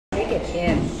it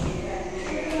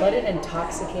in. Let it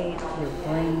intoxicate your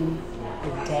brain,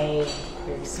 your day,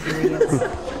 your experience.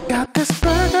 Got this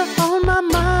burger on my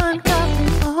mind, got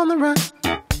me on the run.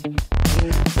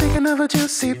 Thinking of a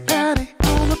juicy patty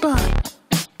on the bun.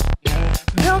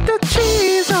 Melted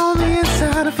cheese on the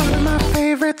inside of one of my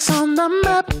favorites on the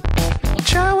map.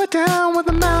 Chow it down with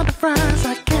a mound of fries.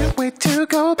 I can't wait to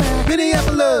go back.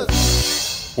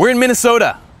 Minneapolis. We're in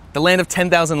Minnesota, the land of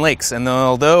 10,000 lakes, and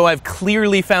although I've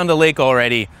clearly found a lake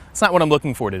already, it's not what I'm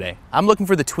looking for today. I'm looking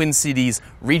for the Twin Cities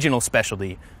regional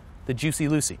specialty, the Jucy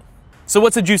Lucy. So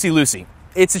what's a Jucy Lucy?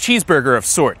 It's a cheeseburger of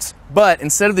sorts, but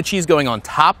instead of the cheese going on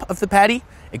top of the patty,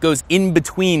 it goes in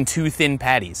between two thin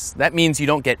patties. That means you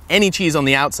don't get any cheese on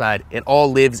the outside, it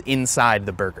all lives inside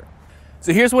the burger.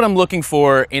 So here's what I'm looking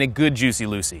for in a good Jucy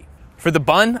Lucy. For the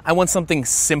bun, I want something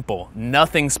simple,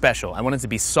 nothing special. I want it to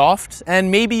be soft,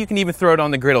 and maybe you can even throw it on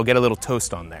the griddle, get a little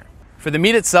toast on there. For the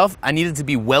meat itself, I need it to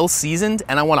be well seasoned,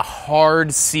 and I want a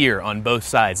hard sear on both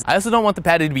sides. I also don't want the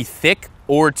patty to be thick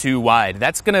or too wide.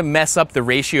 That's gonna mess up the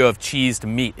ratio of cheese to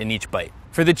meat in each bite.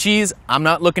 For the cheese, I'm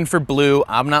not looking for blue,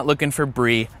 I'm not looking for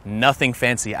brie, nothing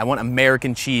fancy. I want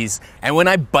American cheese. And when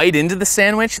I bite into the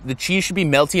sandwich, the cheese should be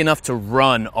melty enough to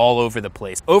run all over the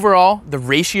place. Overall, the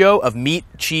ratio of meat,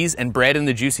 cheese, and bread in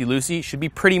the Jucy Lucy should be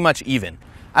pretty much even.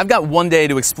 I've got one day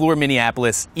to explore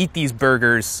Minneapolis, eat these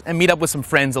burgers, and meet up with some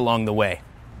friends along the way.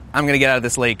 I'm gonna get out of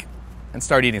this lake and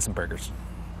start eating some burgers.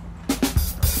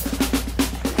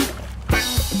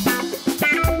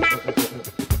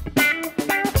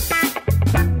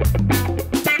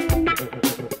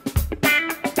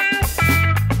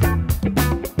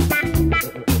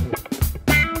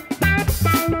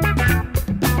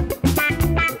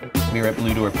 We're at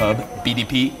Blue Door Pub,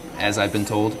 BDP, as I've been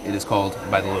told, it is called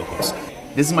by the locals.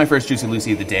 This is my first Jucy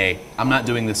Lucy of the day. I'm not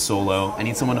doing this solo. I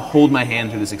need someone to hold my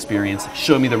hand through this experience,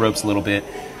 show me the ropes a little bit.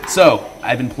 So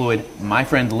I've employed my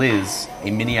friend Liz,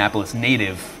 a Minneapolis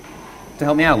native, to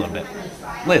help me out a little bit.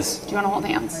 Liz. Do you want to hold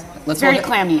hands? Let's it's very hold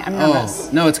clammy. I'm nervous.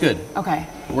 Oh, no, it's good. Okay.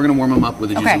 We're gonna warm them up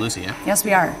with a Jucy Okay. Lucy, yeah? Yes,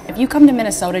 we are. If you come to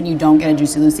Minnesota and you don't get a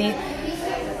Jucy Lucy,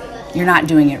 you're not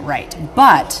doing it right.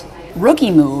 But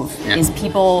rookie move is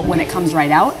people, when it comes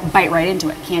right out, bite right into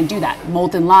it. Can't do that.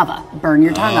 Molten lava. Burn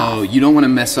your tongue off. Oh, you don't want to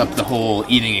mess up the whole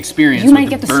eating experience You with might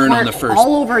get the burn on squirt the first.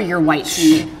 all over your white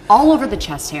meat, all over the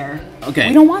chest hair. Okay.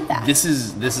 We don't want that. This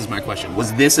is my question.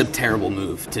 Was this a terrible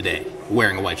move today,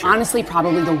 wearing a white shirt? Honestly,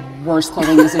 probably the worst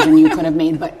clothing decision you could have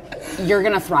made, but you're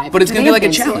going to thrive. But it's going to be like a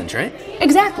Today, challenge, right?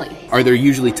 Exactly. Are there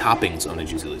usually toppings on a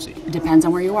Jucy Lucy? Depends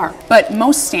on where you are. But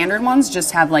most standard ones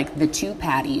just have like the two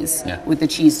patties with the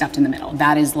cheese stuffed in the middle.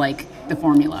 That is like the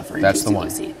formula for a That's Jucy the one.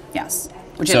 Lucy. Yes.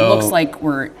 Which So- it looks like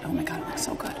oh my God, it looks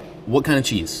so good. What kind of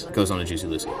cheese goes on a Jucy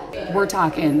Lucy? We're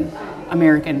talking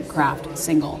American craft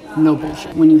single, no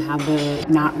bullshit. When you have the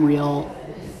not real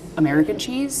American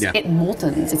cheese, it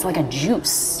moltens. It's like a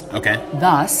juice. Okay.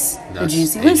 Thus the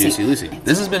Jucy a Lucy. Jucy Lucy.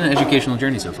 This has been an educational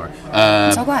journey so far.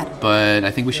 I'm so glad. But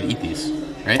I think we should eat these,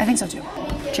 right? I think so too.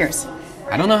 Cheers.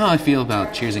 I don't know how I feel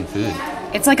about cheersing food.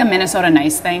 It's like a Minnesota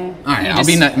nice thing. All right, You I'll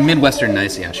just- be Midwestern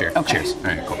nice. Yeah, sure. Okay. Cheers. All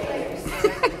right, cool.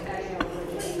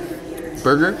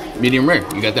 Burger, medium rare.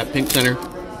 You got that pink center.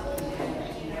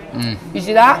 You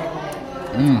see that?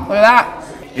 Look at that.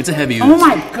 It's a heavy ooze. Oh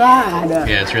my God.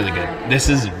 Yeah, it's really good. This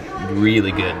is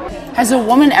really good. Has a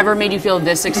woman ever made you feel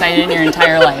this excited in your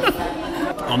entire life?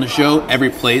 On the show, every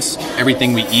place,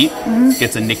 everything we eat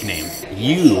gets a nickname.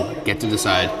 You get to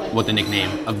decide what the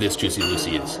nickname of this Jucy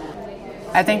Lucy is.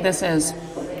 I think this is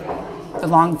the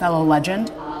Longfellow legend.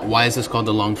 Why is this called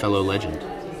the Longfellow legend?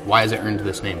 Why has it earned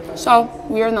this name? So,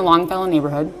 we are in the Longfellow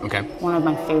neighborhood. Okay. One of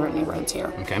my favorite neighborhoods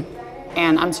here. Okay.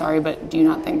 And I'm sorry, but do you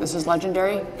not think this is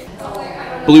legendary?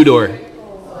 Blue Door,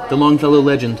 the Longfellow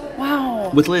legend Wow.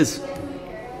 with Liz.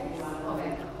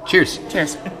 Cheers.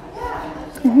 Cheers.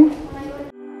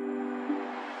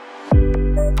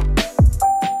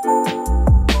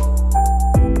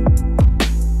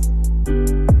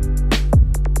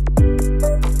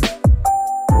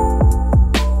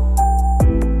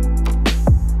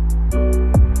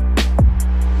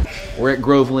 We're at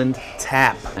Groveland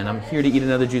Tap, and I'm here to eat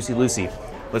another Jucy Lucy.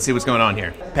 Let's see what's going on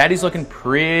here. Patty's looking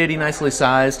pretty nicely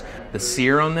sized. The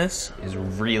sear on this is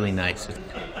really nice. This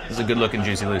is a good looking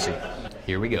Jucy Lucy.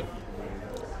 Here we go.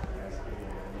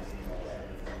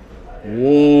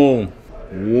 Whoa.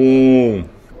 Whoa.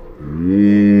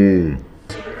 Whoa.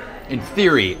 In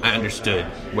theory, I understood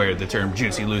where the term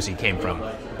Jucy Lucy came from.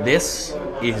 This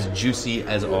is juicy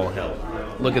as all hell.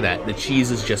 Look at that. The cheese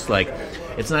is just like,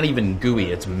 it's not even gooey,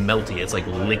 it's melty. It's like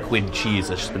liquid cheese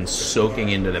that's just been soaking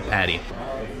into the patty.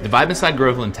 The vibe inside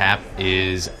Groveland Tap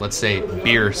is, let's say,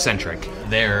 beer-centric.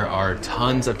 There are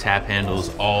tons of tap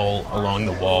handles all along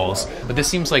the walls, but this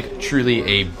seems like truly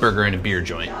a burger and a beer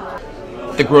joint.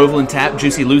 The Groveland Tap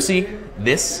Jucy Lucy,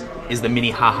 this is the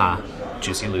Minnehaha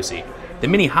Jucy Lucy. The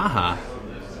Minnehaha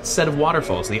set of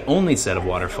waterfalls, the only set of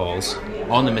waterfalls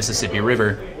on the Mississippi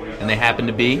River, and they happen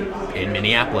to be in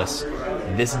Minneapolis.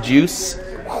 This juice,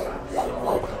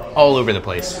 all over the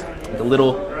place. The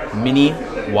little mini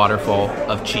waterfall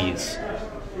of cheese.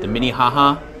 The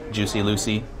Minnehaha Jucy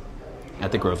Lucy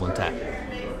at the Groveland Tap.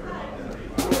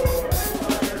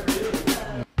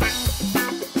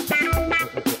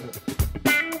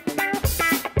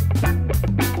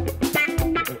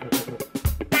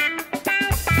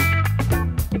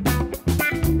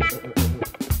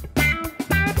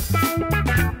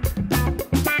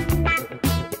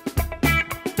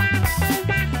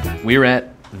 We're at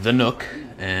the Nook,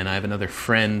 and I have another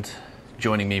friend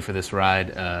joining me for this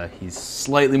ride. He's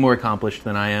slightly more accomplished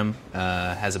than I am,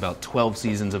 has about 12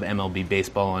 seasons of MLB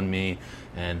baseball on me,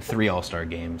 and 3 All-Star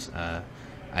games. I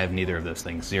have neither of those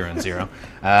things, 0 and 0.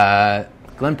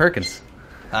 Glenn Perkins.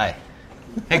 Hi.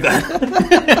 Hey, Glenn.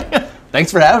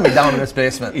 Thanks for having me down in this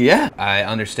basement. Yeah. I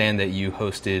understand that you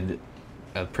hosted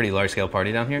a pretty large-scale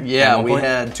party down here? Yeah, we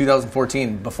had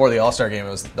 2014, before the All-Star game. It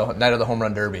was the night of the Home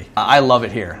Run Derby. I love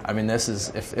it here. I mean, this is,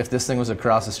 if this thing was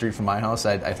across the street from my house,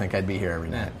 I think I'd be here every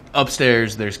night.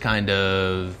 Upstairs, there's kind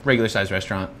of regular-sized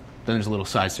restaurant. Then there's a little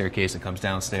side staircase that comes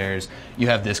downstairs. You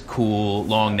have this cool,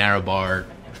 long, narrow bar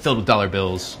filled with dollar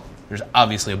bills. There's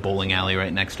obviously a bowling alley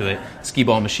right next to it. Skee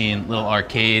ball machine, little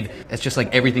arcade. It's just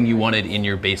like everything you wanted in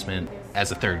your basement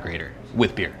as a third grader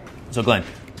with beer. So Glenn,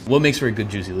 what makes for a good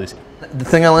Jucy Lucy? The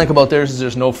thing I like about theirs is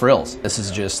there's no frills. This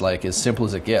is just like as simple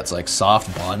as it gets. Like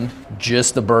soft bun,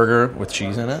 just the burger with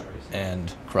cheese in it,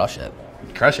 and crush it.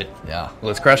 Crush it. Yeah.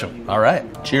 Let's crush them. All right.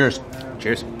 Cheers.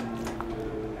 Cheers.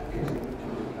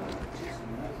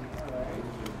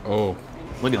 Oh,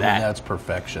 look at that. That's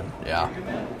perfection. Yeah.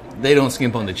 They don't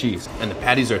skimp on the cheese, and the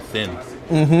patties are thin.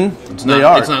 Mm-hmm. It's not, they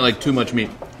are. It's not like too much meat.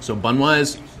 So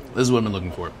bun-wise, this is what I've been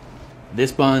looking for.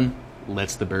 This bun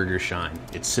lets the burger shine.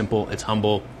 It's simple. It's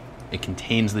humble. It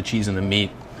contains the cheese and the meat.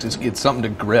 It's something to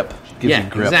grip. Gives you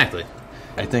grip. Exactly.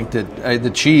 I think that the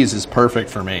cheese is perfect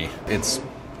for me. It's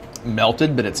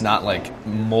melted, but it's not like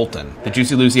molten. The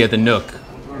Jucy Lucy at the Nook.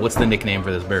 What's the nickname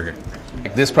for this burger?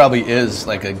 This probably is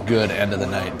like a good end of the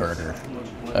night burger,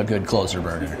 a good closer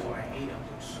burger.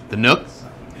 The Nook.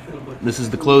 This is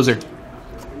the closer.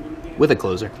 With a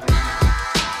closer.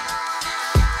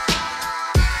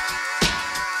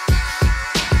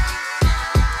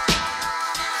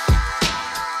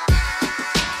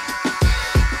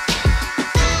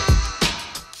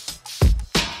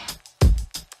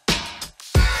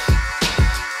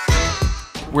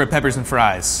 We're at Peppers and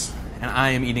Fries, and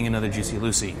I am eating another Jucy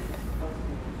Lucy.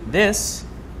 This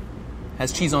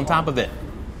has cheese on top of it,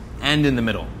 and in the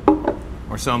middle,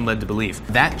 or so I'm led to believe.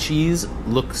 That cheese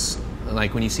looks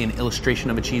like when you see an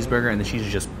illustration of a cheeseburger and the cheese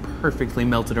is just perfectly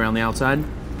melted around the outside.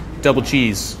 Double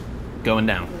cheese going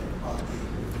down.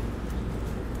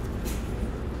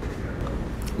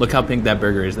 Look how pink that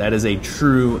burger is. That is a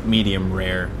true medium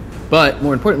rare. But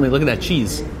more importantly, look at that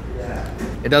cheese.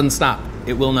 It doesn't stop.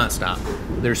 It will not stop.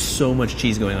 There's so much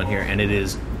cheese going on here, and it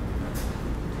is,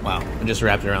 wow, I just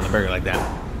wrapped it around the burger like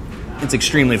that. It's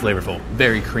extremely flavorful,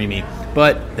 very creamy,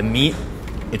 but the meat,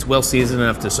 it's well seasoned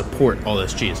enough to support all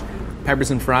this cheese.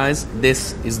 Peppers and Fries,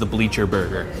 this is the bleacher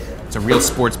burger. It's a real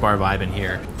sports bar vibe in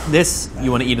here. This, you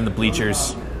want to eat in the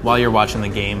bleachers while you're watching the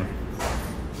game.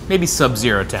 Maybe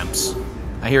sub-zero temps.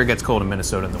 I hear it gets cold in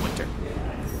Minnesota in the winter.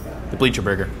 The bleacher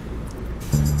burger.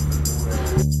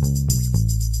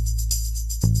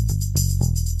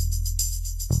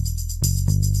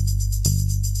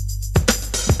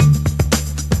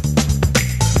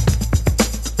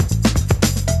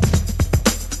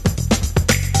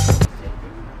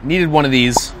 Needed one of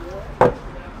these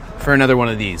for another one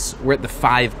of these. We're at the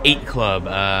 5-8 Club,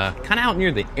 kind of out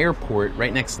near the airport,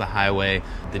 right next to the highway.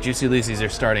 The Jucy Lucy's are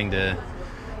starting to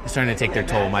take their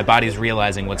toll. My body's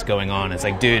realizing what's going on. It's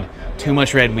like, dude, too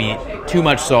much red meat, too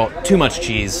much salt, too much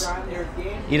cheese.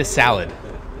 Eat a salad.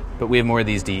 But we have more of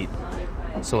these to eat,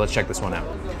 so let's check this one out.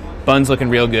 Bun's looking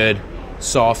real good,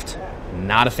 soft.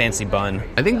 Not a fancy bun.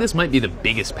 I think this might be the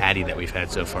biggest patty that we've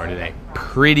had so far today.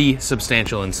 Pretty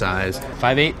substantial in size.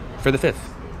 5-8 for the 5th.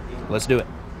 Let's do it.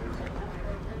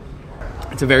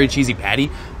 It's a very cheesy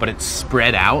patty, but it's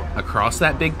spread out across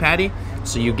that big patty,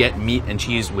 so you get meat and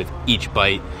cheese with each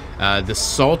bite. The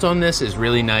salt on this is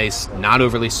really nice, not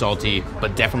overly salty,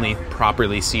 but definitely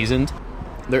properly seasoned.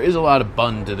 There is a lot of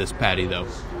bun to this patty, though.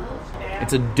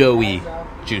 It's a doughy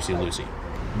Jucy Lucy.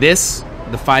 This,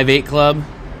 the 5'8 Club,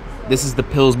 this is the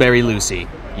Pillsbury Lucy.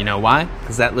 You know why?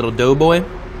 Because that little doughboy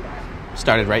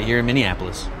started right here in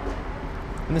Minneapolis.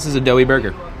 And this is a doughy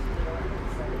burger.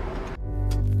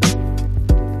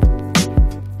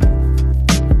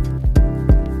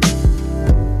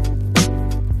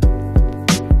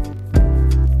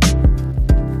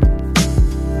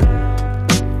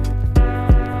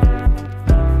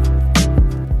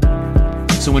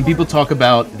 So when people talk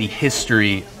about the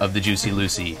history of the Jucy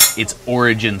Lucy, its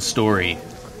origin story,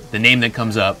 the name that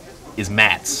comes up is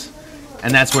Matt's.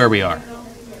 And that's where we are.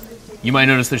 You might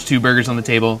notice there's 2 burgers on the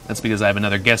table. That's because I have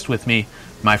another guest with me,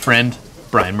 my friend,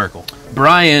 Brian Merkel.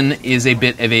 Brian is a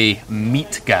bit of a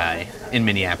meat guy in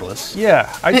Minneapolis.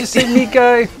 Yeah, I just say meat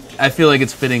guy. I feel like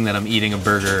it's fitting that I'm eating a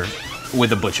burger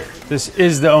with a butcher. This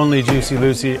is the only Jucy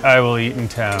Lucy I will eat in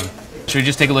town. Should we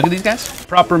just take a look at these guys?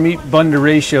 Proper meat bun to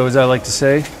ratio, as I like to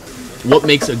say. What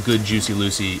makes a good Jucy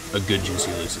Lucy a good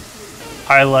Jucy Lucy?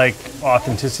 I like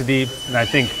authenticity, and I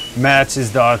think Matt's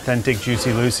is the authentic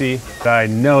Jucy Lucy. I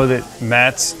know that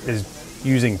Matt's is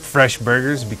using fresh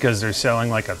burgers because they're selling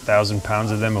like 1,000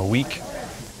 pounds of them a week,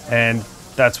 and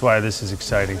that's why this is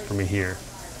exciting for me here.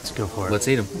 Let's go for it. Let's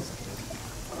eat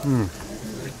them.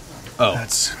 Oh,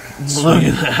 That's look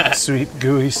at that. sweet,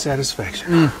 gooey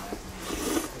satisfaction.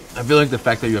 I feel like the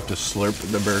fact that you have to slurp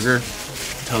the burger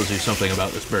tells you something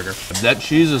about this burger. That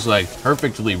cheese is like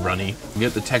perfectly runny. You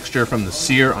get the texture from the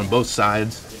sear on both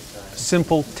sides.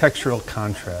 Simple textural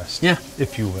contrast, Yeah.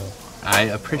 if you will. I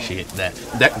appreciate that.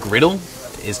 That griddle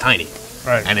is tiny.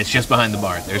 Right. And it's just behind the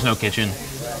bar. There's no kitchen.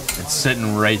 It's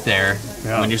sitting right there.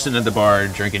 Yeah. When you're sitting at the bar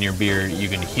drinking your beer, you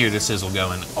can hear the sizzle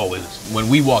going always. When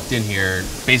we walked in here,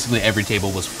 basically every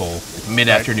table was full.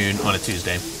 Mid-afternoon on a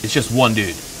Tuesday. It's just one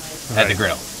dude at the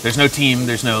grill. There's no team.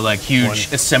 There's no like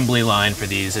huge assembly line for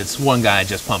these. It's one guy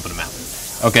just pumping them out.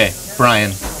 Okay,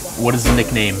 Brian, what is the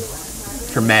nickname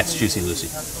for Matt's Jucy Lucy?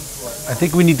 I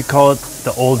think we need to call it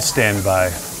the old standby.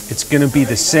 It's gonna be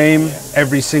the same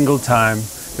every single time.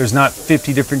 There's not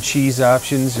 50 different cheese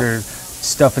options or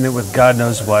stuffing it with God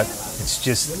knows what. It's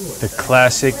just the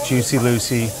classic Jucy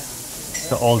Lucy. It's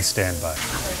the old standby.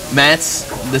 Matt's,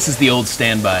 this is the old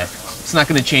standby. It's not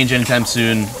gonna change anytime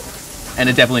soon, and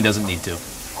it definitely doesn't need to.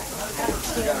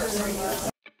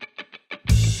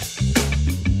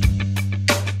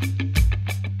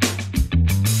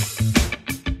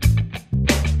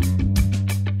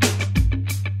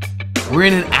 We're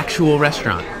in an actual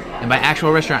restaurant. And by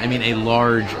actual restaurant, I mean a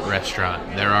large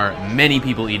restaurant. There are many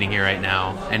people eating here right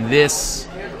now. And this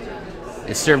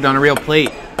is served on a real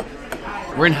plate.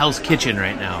 We're in Hell's Kitchen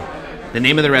right now. The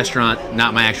name of the restaurant,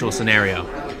 not my actual scenario.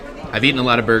 I've eaten a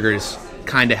lot of burgers.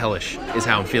 Kinda hellish is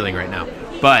how I'm feeling right now.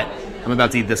 But I'm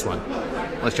about to eat this one.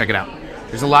 Let's check it out.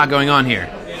 There's a lot going on here.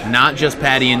 Not just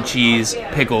patty and cheese,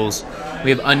 pickles. We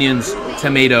have onions,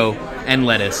 tomato, and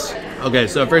lettuce. Okay,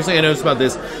 so first thing I noticed about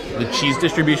this, the cheese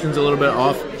distribution's a little bit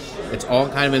off. It's all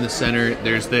kind of in the center.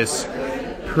 There's this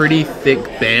pretty thick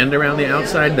band around the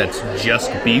outside that's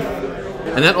just beef.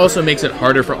 And that also makes it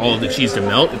harder for all of the cheese to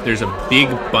melt if there's a big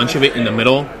bunch of it in the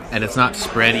middle and it's not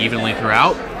spread evenly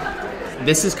throughout.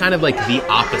 This is kind of like the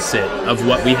opposite of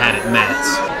what we had at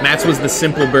Matt's. Matt's was the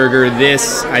simple burger.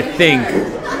 This, I think,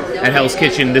 at Hell's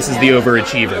Kitchen, this is the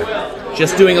overachiever.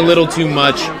 Just doing a little too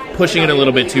much, pushing it a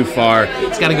little bit too far.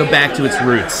 It's got to go back to its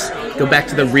roots. Go back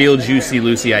to the real Jucy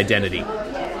Lucy identity.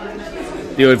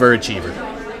 The overachiever.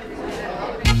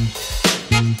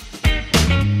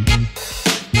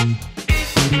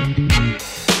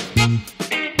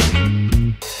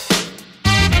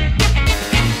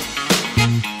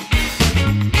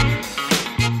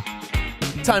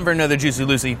 Time for another Jucy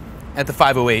Lucy at the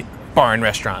 508 Bar and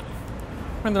Restaurant.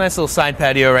 We're in the nice little side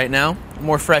patio right now.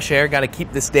 More fresh air, gotta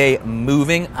keep this day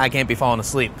moving. I can't be falling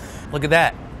asleep. Look at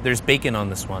that. There's bacon on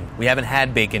this one. We haven't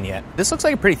had bacon yet. This looks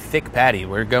like a pretty thick patty.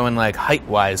 We're going like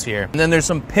height-wise here. And then there's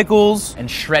some pickles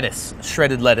and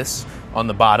shredded lettuce on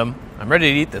the bottom. I'm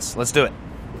ready to eat this. Let's do it.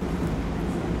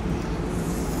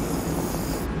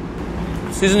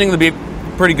 Seasoning the beef,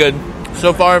 pretty good.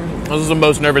 So far, this is the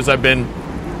most nervous I've been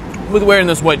with wearing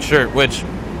this white shirt, which,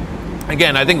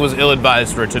 again, I think was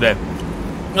ill-advised for today.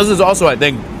 This is also, I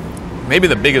think, maybe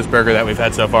the biggest burger that we've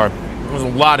had so far. There's a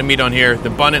lot of meat on here. The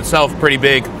bun itself, pretty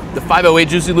big. The 508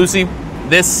 Jucy Lucy,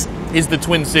 this is the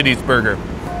Twin Cities burger.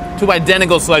 2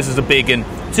 identical slices of bacon,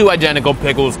 2 identical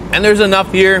pickles, and there's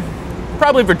enough here,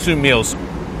 probably for 2 meals.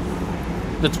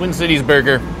 The Twin Cities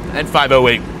burger at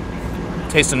 508.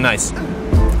 Tasting nice.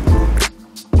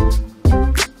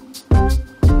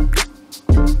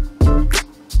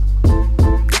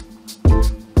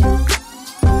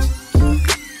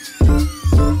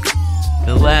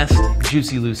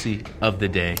 Jucy Lucy of the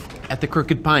day at the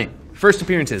Crooked Pint. First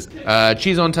appearances.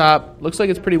 Cheese on top. Looks like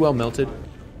it's pretty well melted.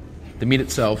 The meat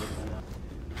itself,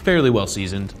 fairly well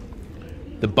seasoned.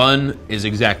 The bun is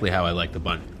exactly how I like the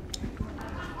bun.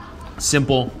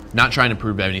 Simple, not trying to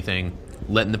prove anything,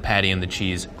 letting the patty and the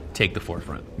cheese take the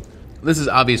forefront. This is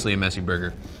obviously a messy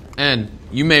burger. And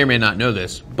you may or may not know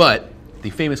this, but the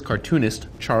famous cartoonist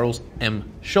Charles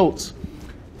M. Schulz,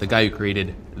 the guy who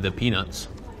created the Peanuts,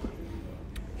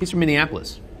 he's from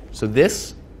Minneapolis. So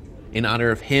this, in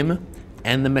honor of him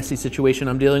and the messy situation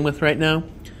I'm dealing with right now,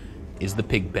 is the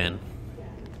pig pen.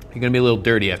 You're gonna be a little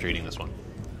dirty after eating this one.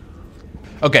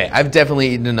 Okay, I've definitely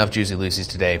eaten enough Jucy Lucy's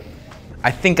today. I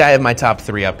think I have my top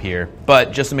 3 up here,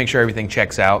 but just to make sure everything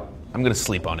checks out, I'm gonna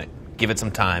sleep on it, give it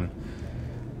some time,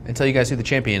 and tell you guys who the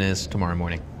champion is tomorrow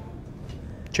morning.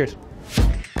 Cheers.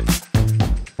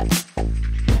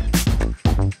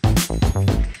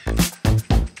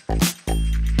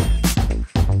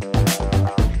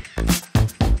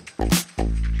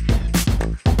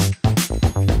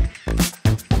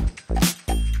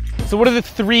 So what are the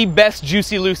 3 best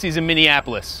Jucy Lucy's in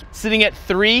Minneapolis? Sitting at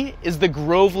 3 is the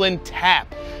Groveland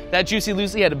Tap. That Jucy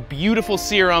Lucy had a beautiful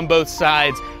sear on both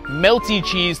sides, melty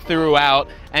cheese throughout,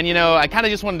 and you know, I kind of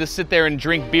just wanted to sit there and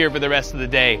drink beer for the rest of the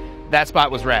day. That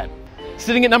spot was rad.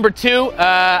 Sitting at number 2,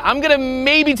 I'm gonna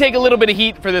maybe take a little bit of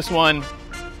heat for this one,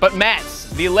 but Matt's,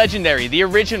 the legendary, the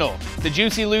original, the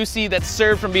Jucy Lucy that's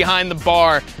served from behind the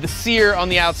bar. The sear on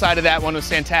the outside of that one was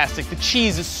fantastic. The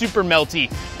cheese is super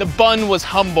melty. The bun was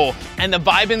humble. And the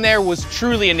vibe in there was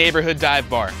truly a neighborhood dive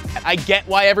bar. I get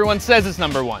why everyone says it's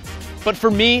number 1. But for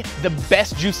me, the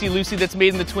best Jucy Lucy that's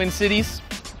made in the Twin Cities,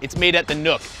 it's made at the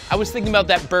Nook. I was thinking about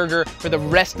that burger for the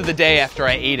rest of the day after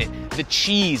I ate it. The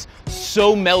cheese,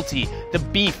 so melty. The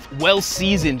beef, well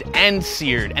seasoned and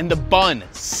seared. And the bun,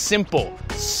 simple,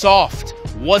 soft,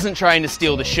 wasn't trying to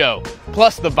steal the show.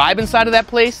 Plus, the vibe inside of that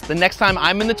place, the next time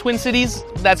I'm in the Twin Cities,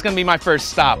 that's gonna be my first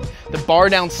stop. The bar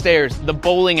downstairs, the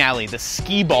bowling alley, the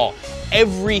skee ball,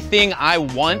 everything I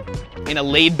want in a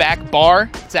laid-back bar,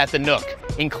 it's at the Nook,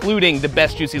 including the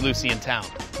best Jucy Lucy in town.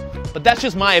 But that's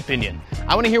just my opinion.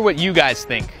 I want to hear what you guys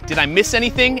think. Did I miss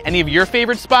anything? Any of your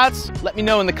favorite spots? Let me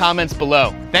know in the comments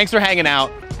below. Thanks for hanging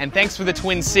out, and thanks for the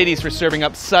Twin Cities for serving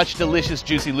up such delicious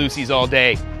Jucy Lucy's all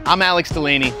day. I'm Alex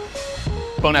Delany.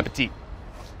 Bon appetit.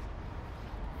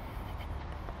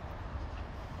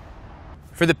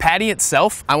 For the patty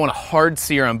itself, I want a hard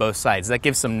sear on both sides. That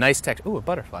gives some nice texture. Ooh, a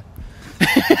butterfly.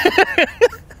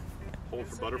 Hold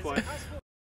for butterfly.